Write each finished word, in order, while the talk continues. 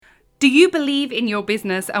Do you believe in your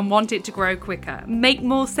business and want it to grow quicker? Make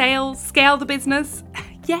more sales? Scale the business?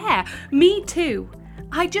 Yeah, me too.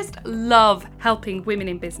 I just love helping women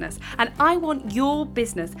in business, and I want your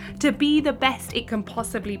business to be the best it can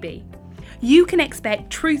possibly be. You can expect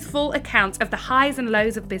truthful accounts of the highs and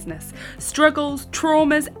lows of business, struggles,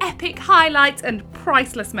 traumas, epic highlights, and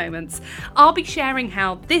priceless moments. I'll be sharing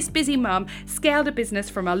how this busy mum scaled a business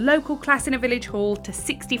from a local class in a village hall to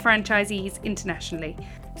 60 franchisees internationally.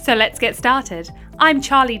 So let's get started. I'm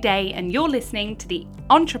Charlie Day, and you're listening to the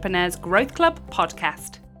Entrepreneurs Growth Club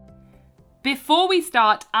podcast. Before we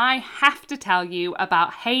start, I have to tell you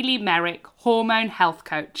about Hayley Merrick, Hormone Health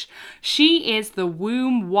Coach. She is the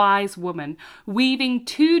womb-wise woman, weaving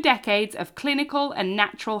 2 decades of clinical and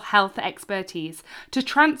natural health expertise to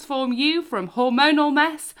transform you from hormonal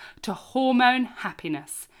mess to hormone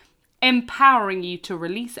happiness, empowering you to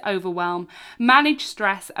release overwhelm, manage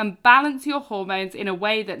stress, and balance your hormones in a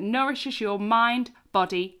way that nourishes your mind,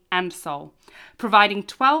 body, and soul. Providing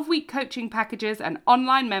 12-week coaching packages and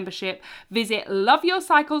online membership, visit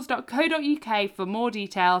loveyourcycles.co.uk for more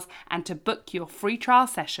details and to book your free trial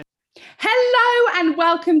session. Hello and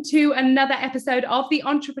welcome to another episode of the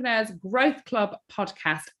Entrepreneurs Growth Club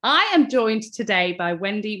podcast. I am joined today by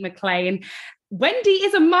Wendi Mclean. Wendi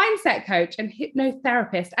is a mindset coach and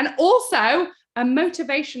hypnotherapist and also a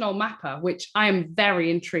motivational mapper, which I am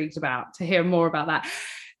very intrigued about to hear more about that.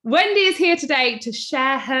 Wendi is here today to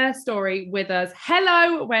share her story with us.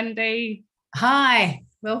 Hello, Wendi. Hi,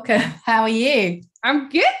 welcome. How are you? I'm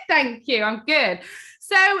good, thank you. I'm good.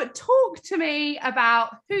 So talk to me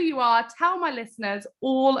about who you are. Tell my listeners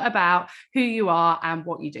all about who you are and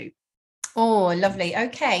what you do. Oh, lovely.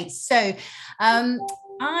 Okay, so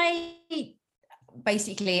I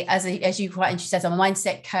basically, as you quite interested, said, I'm a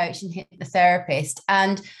mindset coach and hypnotherapist,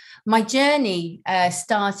 and my journey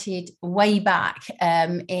started way back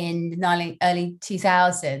in the early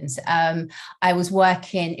 2000s. I was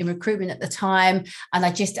working in recruitment at the time, and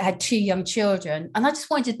I just had 2 young children, and I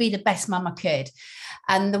just wanted to be the best mum I could.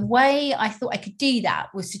 And the way I thought I could do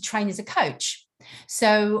that was to train as a coach.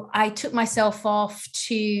 So I took myself off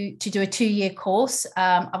to do a 2-year course.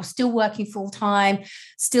 I was still working full time,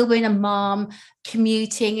 still being a mom,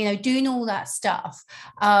 commuting, doing all that stuff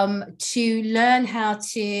to learn how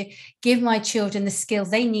to give my children the skills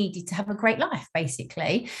they needed to have a great life,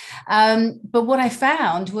 basically. But what I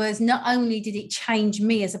found was not only did it change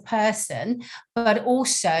me as a person, but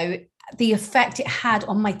also the effect it had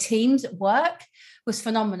on my teams at work was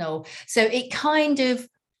phenomenal. So it kind of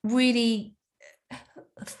really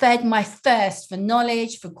fed my thirst for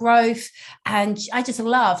knowledge, for growth, and I just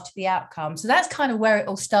loved the outcome. So that's kind of where it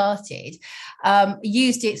all started.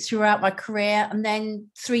 Used it throughout my career, and then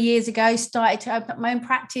 3 years ago started to open up my own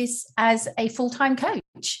practice as a full-time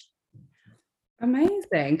coach.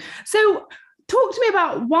 Amazing. So talk to me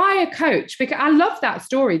about why a coach, because I love that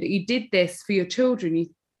story that you did this for your children.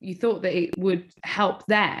 You thought that it would help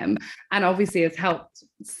them, and obviously has helped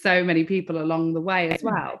so many people along the way as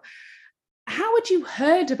well. How had you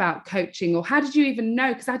heard about coaching, or how did you even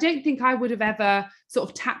know? Because I don't think I would have ever sort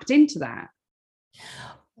of tapped into that.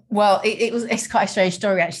 Well, it's quite a strange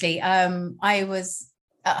story, actually. I was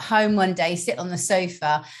at home one day, sit on the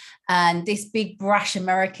sofa, and this big brash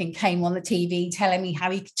American came on the TV telling me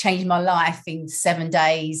how he could change my life in 7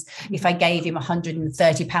 days if I gave him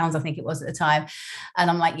 £130, I think it was at the time. And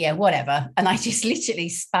I'm like, yeah, whatever. And I just literally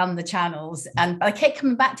spun the channels, and I kept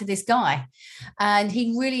coming back to this guy, and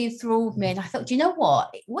he really enthralled me. And I thought, you know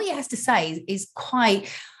what he has to say is quite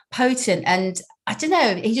potent. And I don't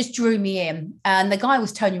know, he just drew me in. And the guy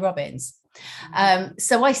was Tony Robbins.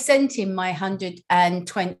 So I sent him my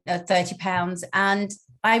 £130, and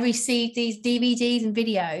I received these DVDs and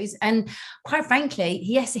videos, and quite frankly,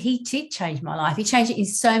 yes, he did change my life. He changed it in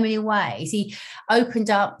so many ways. He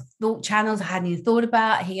opened up thought channels I hadn't even thought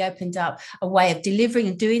about. He opened up a way of delivering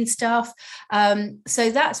and doing stuff.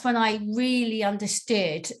 So that's when I really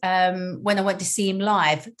understood, when I went to see him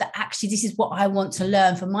live, that actually this is what I want to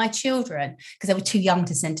learn for my children, because they were too young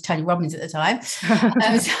to send to Tony Robbins at the time.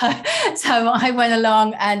 So I went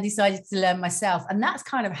along and decided to learn myself, and that's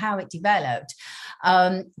kind of how it developed.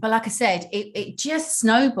 But like I said, it just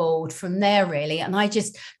snowballed from there, really. And I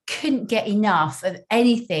just couldn't get enough of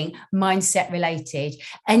anything mindset related,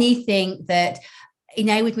 anything that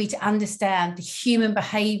enabled me to understand the human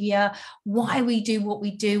behavior, why we do what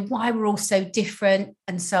we do, why we're all so different,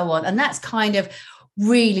 and so on. And that's kind of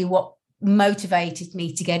really what motivated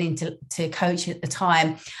me to get into coaching at the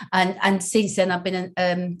time. And since then, I've been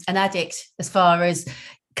an addict as far as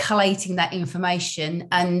collating that information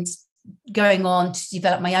and going on to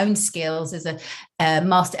develop my own skills as a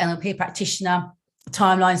master NLP practitioner,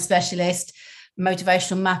 timeline specialist,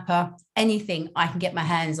 motivational mapper, anything I can get my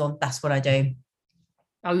hands on, that's what I do.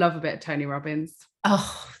 I love a bit of Tony Robbins.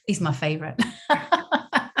 Oh, he's my favorite.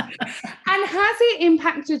 And has it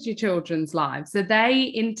impacted your children's lives? Are they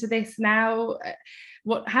into this now?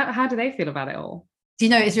 How do they feel about it all? Do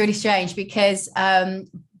you know, it's really strange because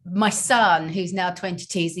my son, who's now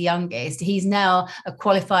 22, is the youngest. He's now a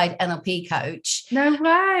qualified NLP coach. No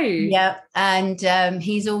way. Yeah. And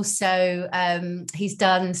he's also, he's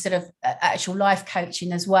done sort of actual life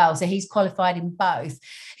coaching as well. So he's qualified in both.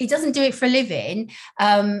 He doesn't do it for a living,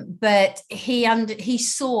 but he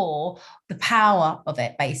saw the power of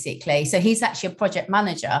it, basically. So he's actually a project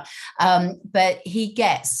manager, but he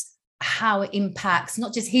gets how it impacts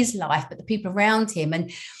not just his life, but the people around him.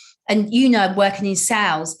 And you know, working in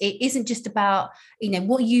sales, it isn't just about, you know,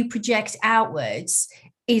 what you project outwards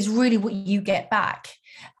is really what you get back.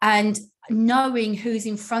 And knowing who's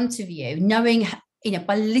in front of you, knowing, you know,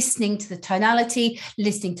 by listening to the tonality,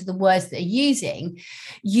 listening to the words that are using,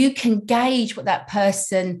 you can gauge what that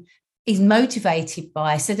person is motivated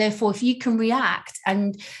by. So therefore, if you can react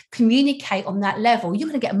and communicate on that level, you're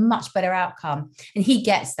going to get a much better outcome. And he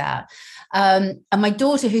gets that. And my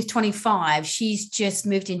daughter, who's 25, she's just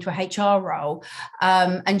moved into a HR role,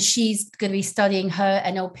 and she's going to be studying her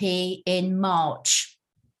NLP in March.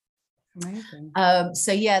 Amazing.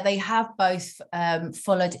 So yeah, they have both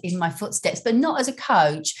followed in my footsteps, but not as a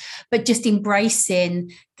coach, but just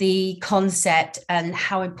embracing the concept and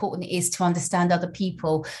how important it is to understand other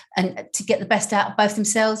people and to get the best out of both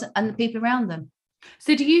themselves and the people around them.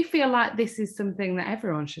 So do you feel like this is something that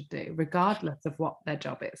everyone should do, regardless of what their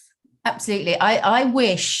job is? Absolutely. I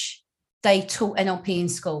wish they taught NLP in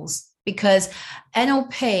schools, because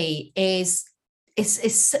NLP is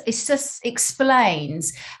it's just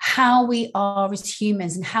explains how we are as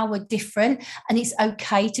humans and how we're different, and it's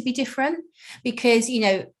okay to be different, because, you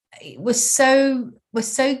know, we're so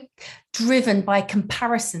driven by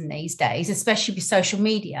comparison these days, especially with social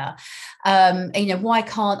media. You know, why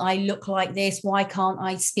can't I look like this? Why can't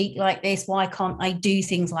I speak like this? Why can't I do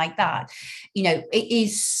things like that? You know, we're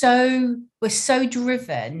so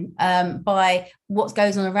driven by what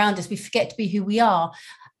goes on around us. We forget to be who we are.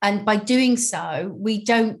 And by doing so, we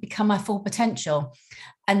don't become our full potential.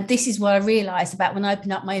 And this is what I realized about when I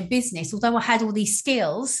opened up my own business. Although I had all these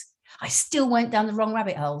skills, I still went down the wrong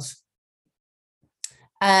rabbit holes.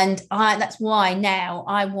 And that's why now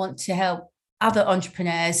I want to help other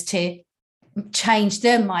entrepreneurs to change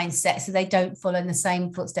their mindset so they don't follow in the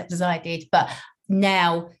same footsteps as I did, but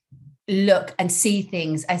now look and see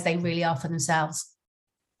things as they really are for themselves.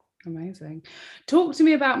 Amazing. Talk to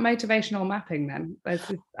me about motivational mapping then.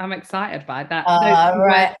 I'm excited by that.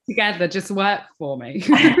 Right. Together just work for me.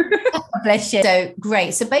 Bless you. So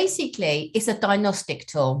great. So basically, it's a diagnostic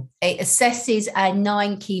tool. It assesses our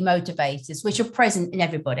 9 key motivators, which are present in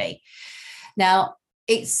everybody. Now,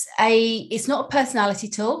 it's not a personality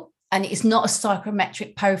tool, and it's not a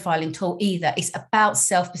psychometric profiling tool either. It's about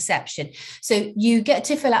self-perception. So you get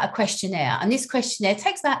to fill out a questionnaire, and this questionnaire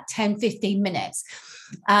takes about 10, 15 minutes.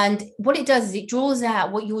 And what it does is it draws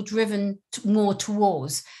out what you're driven more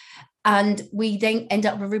towards. And we then end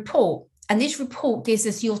up with a report. And this report gives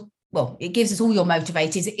us it gives us all your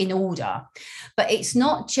motivators in order. But it's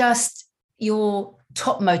not just your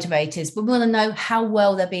top motivators, but we want to know how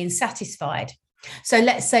well they're being satisfied. So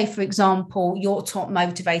let's say, for example, your top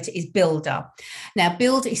motivator is builder. Now,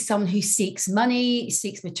 builder is someone who seeks money,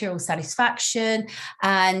 seeks material satisfaction,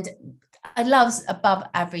 and loves above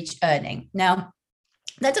average earning. Now,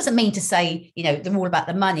 that doesn't mean to say, you know, they're all about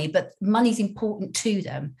the money, but money is important to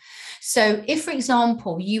them. So if, for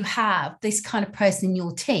example, you have this kind of person in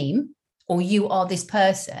your team, or you are this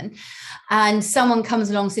person, and someone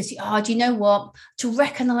comes along and says, do you know what? To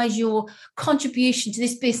recognize your contribution to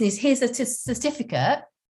this business, here's a certificate.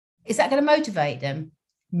 Is that going to motivate them?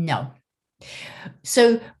 No.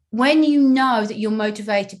 So when you know that you're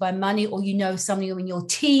motivated by money, or you know somebody in your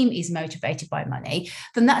team is motivated by money,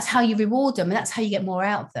 then that's how you reward them, and that's how you get more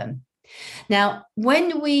out of them. Now, when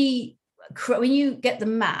you get the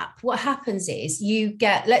map, what happens is you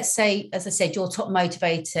get, let's say, as I said, your top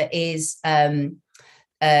motivator is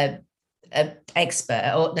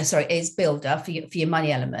is builder for your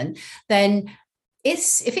money element. Then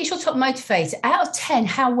if it's your top motivator, out of 10,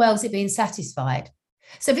 how well is it being satisfied?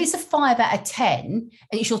 So if it's a 5 out of 10 and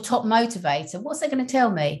it's your top motivator, what's that going to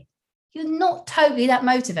tell me? You're not totally that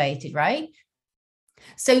motivated, right?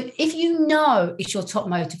 So if you know it's your top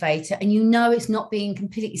motivator and you know it's not being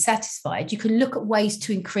completely satisfied, you can look at ways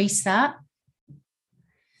to increase that.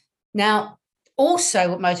 Now, also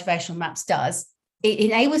what Motivational Maps does, it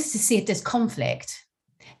enables us to see if there's conflict.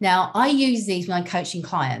 Now, I use these when I'm coaching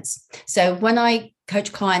clients. So when I coach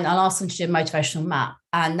a client, I'll ask them to do a motivational map,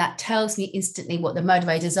 and that tells me instantly what the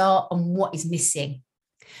motivators are and what is missing.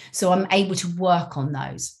 So I'm able to work on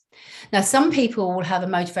those. Now, some people will have a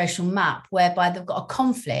motivational map whereby they've got a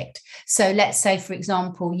conflict. So let's say, for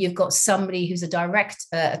example, you've got somebody who's a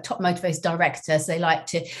top motivated director. So they like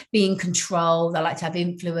to be in control, they like to have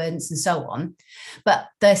influence and so on. But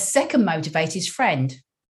the second motivator is friend.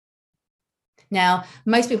 Now,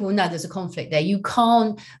 most people know there's a conflict there. You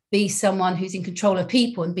can't be someone who's in control of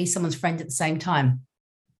people and be someone's friend at the same time.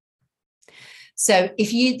 So if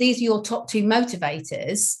these are your top two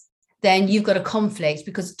motivators, then you've got a conflict,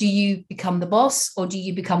 because do you become the boss or do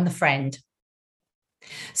you become the friend?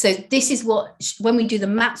 So this is what, when we do the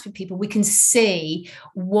maps with people, we can see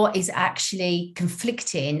what is actually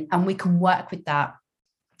conflicting and we can work with that.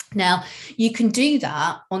 Now, you can do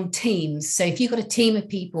that on teams. So if you've got a team of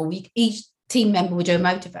people, each team member will do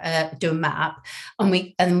a map, and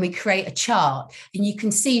we create a chart, and you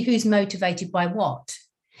can see who's motivated by what.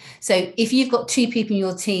 So if you've got two people in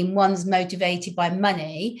your team, one's motivated by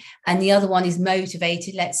money and the other one is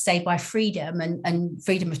motivated, let's say, by freedom and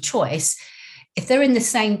freedom of choice, if they're in the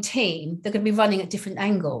same team, they're going to be running at different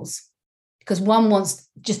angles, because one wants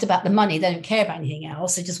just about the money. They don't care about anything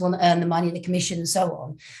else. They just want to earn the money, the commission and so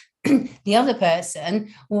on. The other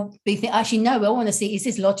person will be thinking, actually, no, I want to see, is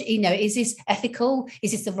this logic? Is this ethical?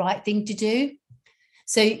 Is this the right thing to do?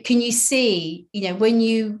 So can you see, when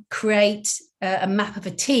you create a map of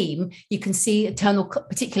a team, you can see internal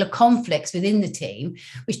particular conflicts within the team,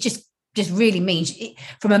 which just really means,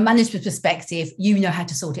 from a management perspective, you know how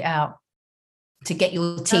to sort it out to get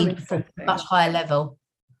your team to a much higher level.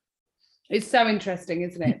 It's so interesting,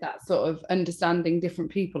 isn't it? That sort of understanding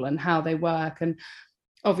different people and how they work. And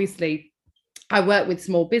obviously, I work with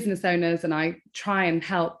small business owners, and I try and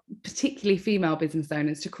help particularly female business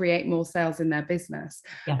owners to create more sales in their business.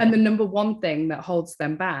 Yeah. And the number one thing that holds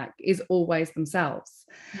them back is always themselves.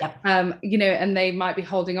 Yep. And they might be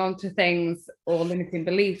holding on to things or limiting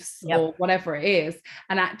beliefs, yep, or whatever it is.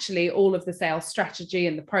 And actually all of the sales strategy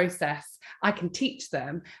and the process, I can teach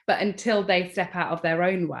them, but until they step out of their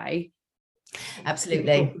own way,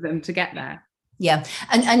 absolutely, for them to get there. Yeah.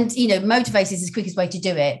 And motivators is the quickest way to do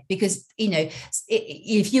it, because,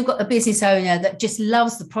 if you've got a business owner that just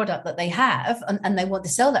loves the product that they have and they want to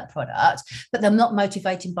sell that product, but they're not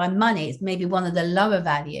motivated by money, it's maybe one of the lower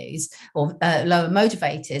values or lower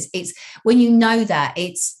motivators. It's when you know that,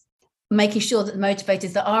 it's making sure that the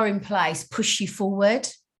motivators that are in place push you forward.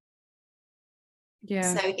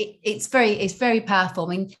 Yeah. So it's very powerful. I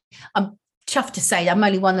mean, I'm chuffed to say I'm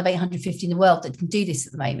only one of 850 in the world that can do this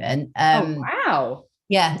at the moment. Oh, wow.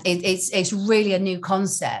 Yeah, it's really a new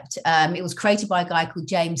concept. It was created by a guy called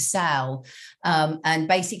James Sowell, and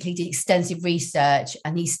basically did extensive research,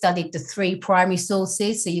 and he studied the three primary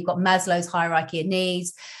sources. So you've got Maslow's hierarchy of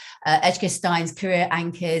needs, Edgar Stein's career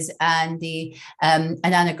anchors, and the an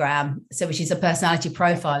anagram, which is a personality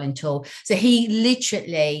profiling tool. So he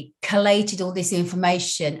literally collated all this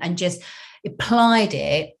information and just applied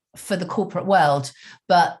it for the corporate world,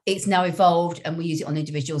 but it's now evolved and we use it on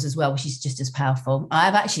individuals as well, which is just as powerful.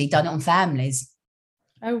 I've actually done it on families.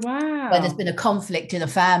 Oh, wow. Where there's been a conflict in a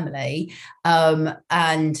family,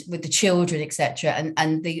 and with the children, etc.,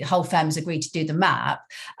 and the whole family's agreed to do the map.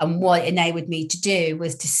 And what it enabled me to do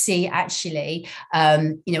was to see actually,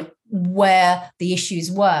 where the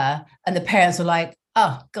issues were, and the parents were like,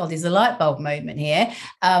 oh God, there's a light bulb moment here,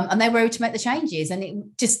 and they were able to make the changes,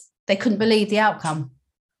 and they couldn't believe the outcome.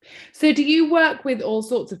 So do you work with all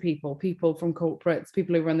sorts of people from corporates,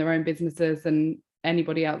 people who run their own businesses, and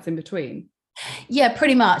anybody else in between? Yeah,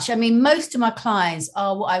 pretty much. I mean, most of my clients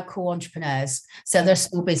are what I call entrepreneurs. So they're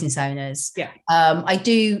small business owners. Yeah. I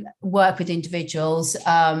do work with individuals,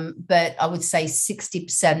 but I would say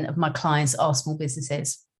 60% of my clients are small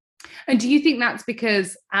businesses. And do you think that's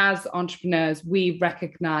because as entrepreneurs, we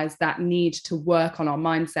recognize that need to work on our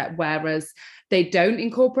mindset, whereas they don't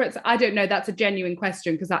in corporates? I don't know. That's a genuine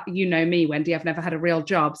question, because you know me, Wendy, I've never had a real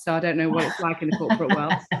job, so I don't know what it's like in the corporate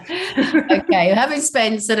world. Okay. Having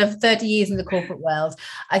spent sort of 30 years in the corporate world,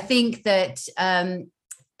 I think that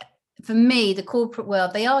for me, the corporate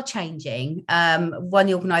world, they are changing. One of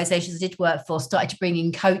the organisations I did work for started to bring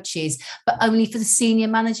in coaches, but only for the senior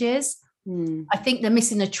managers. I think they're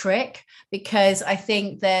missing a trick, because I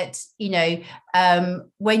think that,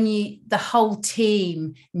 when the whole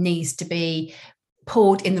team needs to be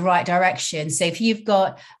pulled in the right direction. So if you've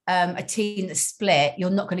got a team that's split,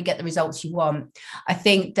 you're not going to get the results you want. I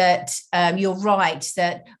think that you're right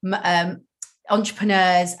that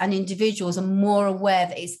entrepreneurs and individuals are more aware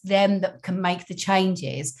that it's them that can make the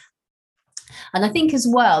changes. And I think as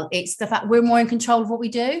well, it's the fact we're more in control of what we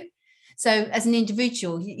do. So as an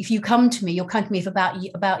individual, if you come to me, you'll come to me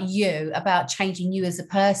about changing you as a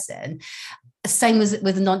person. Same as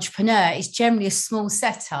with an entrepreneur, it's generally a small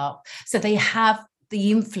setup. So they have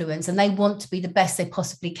the influence and they want to be the best they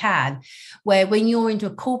possibly can. Where when you're into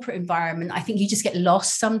a corporate environment, I think you just get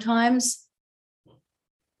lost sometimes.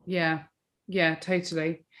 Yeah,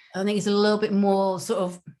 totally. I think it's a little bit more sort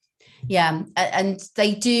of, and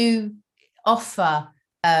they do offer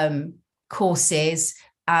courses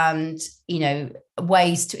and,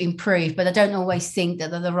 ways to improve, but I don't always think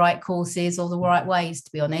that they're the right courses or the right ways,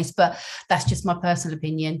 to be honest, but that's just my personal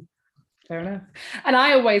opinion. Fair enough. And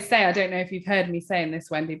I always say, I don't know if you've heard me saying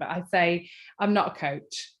this, Wendy, but I say, I'm not a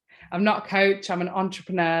coach. I'm an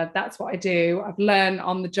entrepreneur. That's what I do. I've learned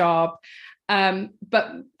on the job.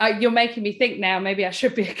 But you're making me think now, maybe I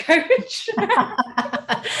should be a coach.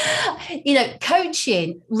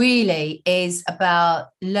 Coaching really is about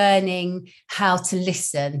learning how to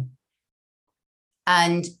listen.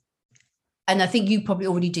 And I think you probably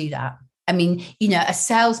already do that. I mean, a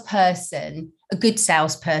salesperson, a good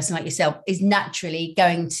salesperson like yourself, is naturally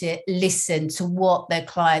going to listen to what their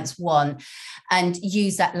clients want and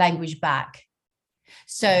use that language back.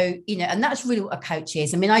 So, and that's really what a coach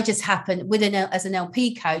is. I mean, I just happen as an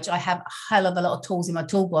LP coach, I have a hell of a lot of tools in my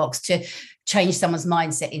toolbox to change someone's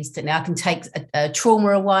mindset instantly. I can take a trauma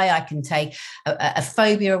away. I can take a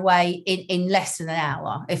phobia away in less than an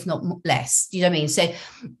hour, if not less. Do you know what I mean? So,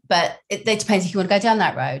 but it depends if you want to go down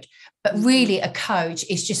that road. But really, a coach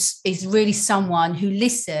is really someone who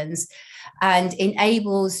listens and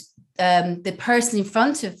enables the person in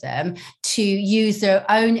front of them to use their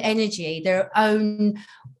own energy, their own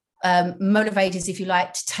motivators, if you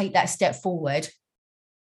like, to take that step forward.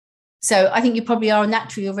 So I think you probably are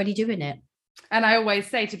naturally already doing it. And I always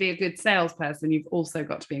say, to be a good salesperson, you've also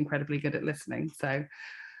got to be incredibly good at listening. So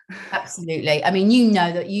absolutely. I mean,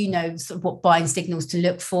 sort of what buying signals to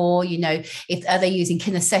look for, are they using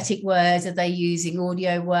kinesthetic words? Are they using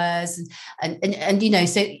audio words? And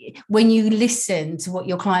so when you listen to what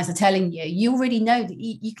your clients are telling you, you already know that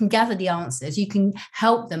you can gather the answers. You can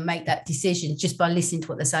help them make that decision just by listening to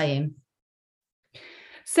what they're saying.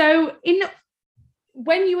 So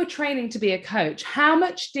when you were training to be a coach, how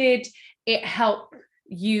much did it help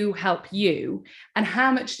you, and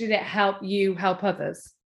how much did it help you help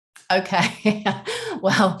others? Okay.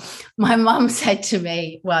 Well, my mum said to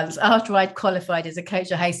me once, after I'd qualified as a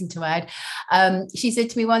coach, I hasten to add, she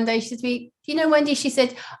said to me one day, she said to me, Wendy, she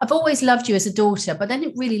said, I've always loved you as a daughter, but I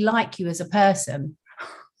didn't really like you as a person.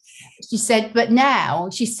 She said, but now,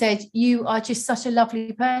 she said, you are just such a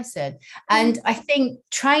lovely person. And I think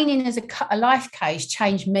training as a life coach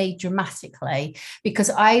changed me dramatically, because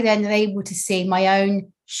I then was able to see my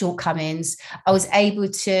own shortcomings. I was able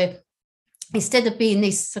to, instead of being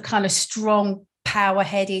this kind of strong,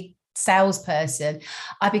 power-headed salesperson,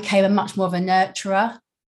 I became a much more of a nurturer.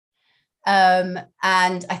 And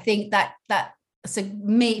I think that for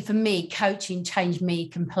me, coaching changed me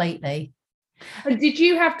completely. And did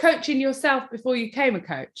you have coaching yourself before you became a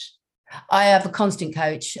coach? I have a constant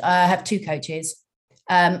coach. I have 2 coaches.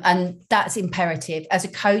 And that's imperative. As a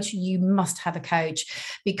coach, you must have a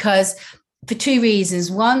coach, because for 2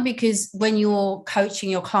 reasons. One, because when you're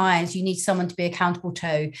coaching your clients, you need someone to be accountable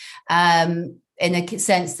to, in a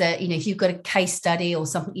sense that, if you've got a case study or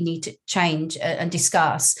something you need to change and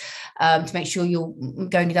discuss, to make sure you're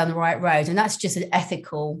going down the right road. And that's just an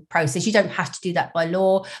ethical process. You don't have to do that by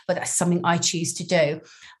law, but that's something I choose to do.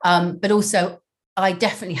 But also, I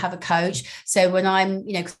definitely have a coach. So when I'm,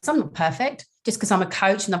 because I'm not perfect, just because I'm a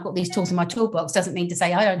coach and I've got these tools in my toolbox doesn't mean to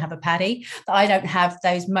say I don't have a Paddy, that I don't have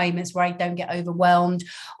those moments where I don't get overwhelmed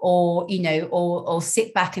or, or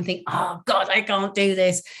sit back and think, oh God, I can't do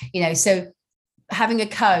this. So having a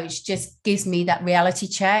coach just gives me that reality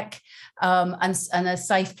check, and a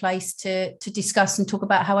safe place to discuss and talk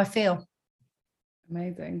about how I feel.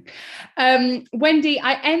 Amazing. Wendy,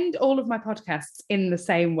 I end all of my podcasts in the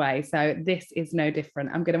same way, so this is no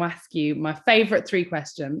different. I'm going to ask you my favorite 3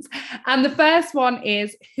 questions. And the first one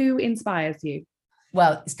is, who inspires you?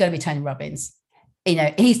 Well, it's going to be Tony Robbins.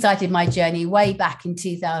 He started my journey way back in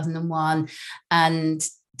 2001. And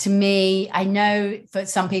to me, I know for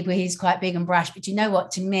some people he's quite big and brash, but you know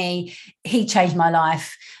what? To me, he changed my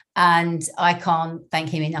life. And I can't thank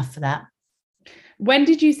him enough for that. When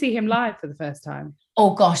did you see him live for the first time?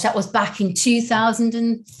 Oh gosh, that was back in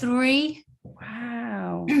 2003.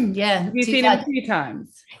 Wow. Yeah. You've seen him a few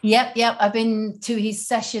times? Yep. I've been to his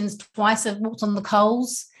sessions twice. I've walked on the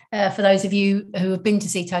coals. For those of you who have been to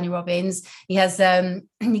see Tony Robbins, he has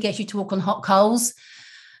he gets you to walk on hot coals.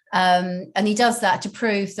 And he does that to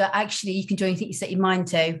prove that actually you can do anything you set your mind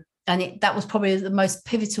to. And that was probably the most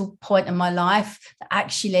pivotal point in my life, that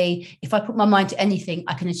actually, if I put my mind to anything,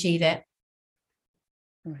 I can achieve it.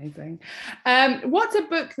 Amazing. What's a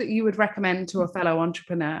book that you would recommend to a fellow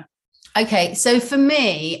entrepreneur? Okay, so for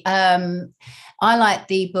me, I like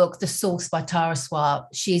the book The Source by Tara Swart.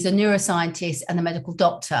 She's a neuroscientist and a medical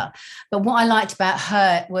doctor. But what I liked about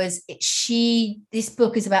her was this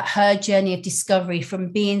book is about her journey of discovery,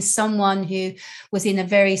 from being someone who was in a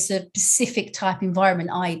very sort of specific type environment,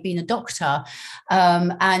 i.e. being a doctor,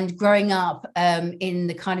 and growing up in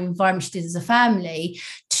the kind of environment she did as a family,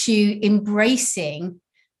 to embracing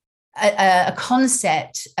a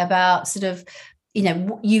concept about sort of,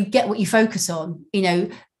 you get what you focus on,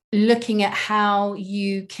 looking at how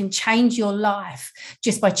you can change your life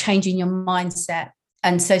just by changing your mindset.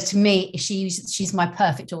 And so to me, she's my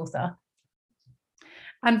perfect author.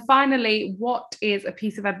 And finally, what is a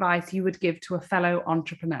piece of advice you would give to a fellow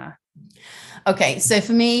entrepreneur? Okay, so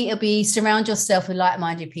for me, it'll be surround yourself with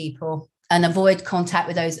like-minded people and avoid contact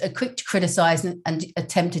with those who are quick to criticize and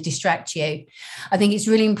attempt to distract you. I think it's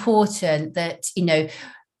really important that,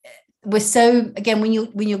 we're so, again, when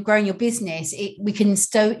you're growing your business, we can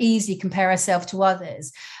so easily compare ourselves to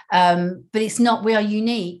others, but it's not. We are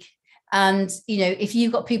unique, and if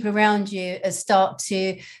you've got people around you that start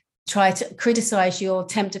to try to criticize you or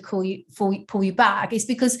attempt to pull you back, it's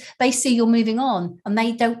because they see you're moving on, and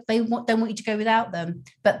they don't want you to go without them,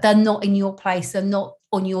 but they're not in your place, they're not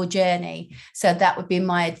on your journey. So that would be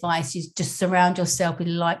my advice: is just surround yourself with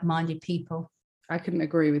like-minded people. I couldn't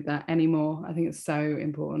agree with that anymore. I think it's so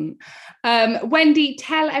important. Wendi,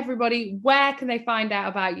 tell everybody, where can they find out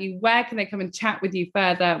about you? Where can they come and chat with you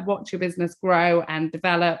further? Watch your business grow and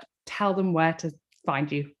develop? Tell them where to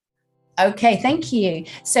find you. Okay, thank you.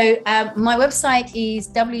 So my website is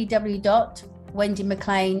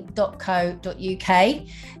www.wendimclean.co.uk,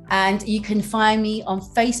 and you can find me on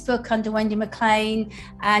Facebook under Wendi Mclean.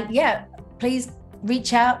 And please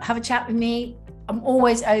reach out, have a chat with me. I'm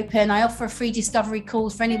always open. I offer free discovery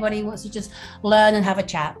calls for anybody who wants to just learn and have a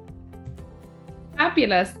chat.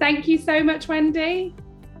 Fabulous. Thank you so much, Wendi.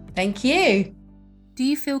 Thank you. Do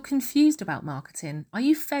you feel confused about marketing? Are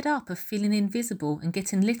you fed up of feeling invisible and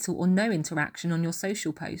getting little or no interaction on your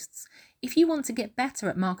social posts? If you want to get better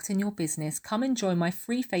at marketing your business, come and join my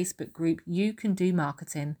free Facebook group, You Can Do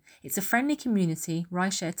Marketing. It's a friendly community where I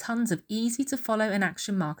share tons of easy to follow and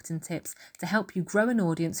action marketing tips to help you grow an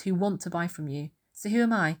audience who want to buy from you. So who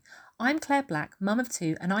am I? I'm Claire Black, mum of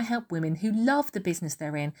two, and I help women who love the business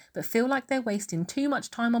they're in but feel like they're wasting too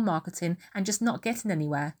much time on marketing and just not getting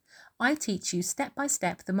anywhere. I teach you step by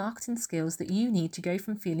step the marketing skills that you need to go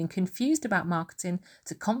from feeling confused about marketing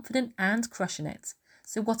to confident and crushing it.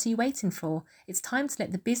 So what are you waiting for? It's time to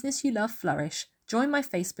let the business you love flourish. Join my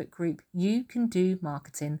Facebook group, You Can Do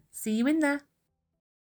Marketing. See you in there.